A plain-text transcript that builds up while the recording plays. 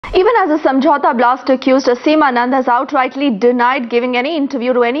Even as a Samjhauta blast accused, Assemanand has outrightly denied giving any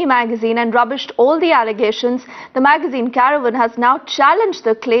interview to any magazine and rubbished all the allegations. The magazine Caravan has now challenged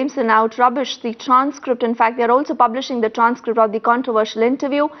the claims and out-rubbished the transcript. In fact, they are also publishing the transcript of the controversial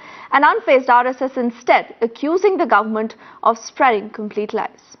interview. And unfazed RSS instead accusing the government of spreading complete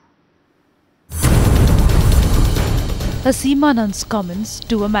lies. Assemanand's comments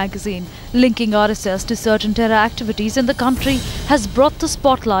to a magazine linking RSS to certain terror activities in the country has brought the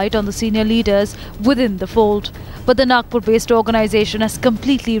spotlight on the senior leaders within the fold. But the Nagpur-based organisation has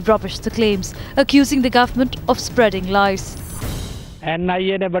completely rubbished the claims, accusing the government of spreading lies.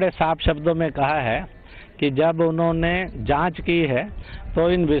 NIA ने बड़े साफ शब्दों में कहा है कि जब उन्होंने जांच की है तो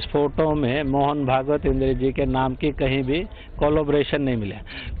इन विस्फोटों में मोहन भागवत इंद्र जी के नाम की कहीं भी कोलैबोरेशन नहीं मिला।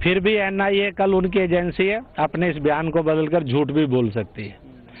 फिर भी NIA कल उनकी एजेंसी है, अपने इस बयान को बदलकर झूठ भी बोल सकती है,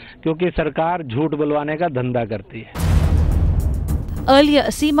 क्योंकि सरकार झूठ बुलवाने का धंधा करती है। Earlier,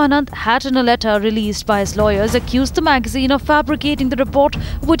 Assemanand had in a letter released by his lawyers accused the magazine of fabricating the report,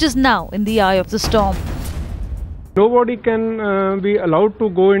 which is now in the eye of the storm. Nobody can be allowed to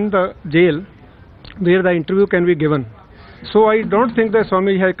go in the jail where the interview can be given. So I don't think that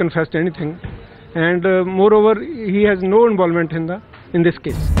Swami has confessed anything, and moreover, he has no involvement in this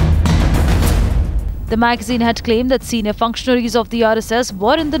case. The magazine had claimed that senior functionaries of the RSS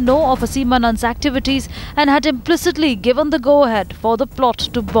were in the know of Assemanand's activities and had implicitly given the go-ahead for the plot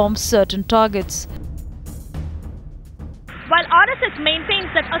to bomb certain targets. While RSS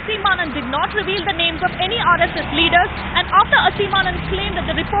maintains that Assemanand did not reveal the names of any RSS leaders, and after Assemanand claimed that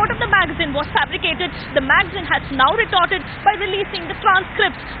the report of the magazine was fabricated, the magazine has now retorted by releasing the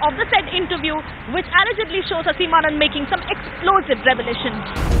transcript of the said interview, which allegedly shows Assemanand making some explosive revelations.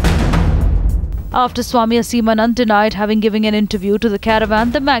 After Swami Assemanand denied having given an interview to the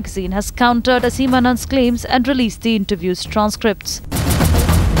Caravan, the magazine has countered Assemanand's claims and released the interview's transcripts.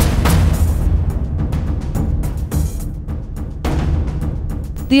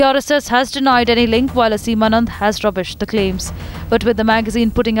 The RSS has denied any link, while Assemanand has rubbished the claims. But with the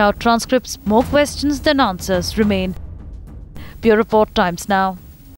magazine putting out transcripts, more questions than answers remain. Bureau Report, Times Now.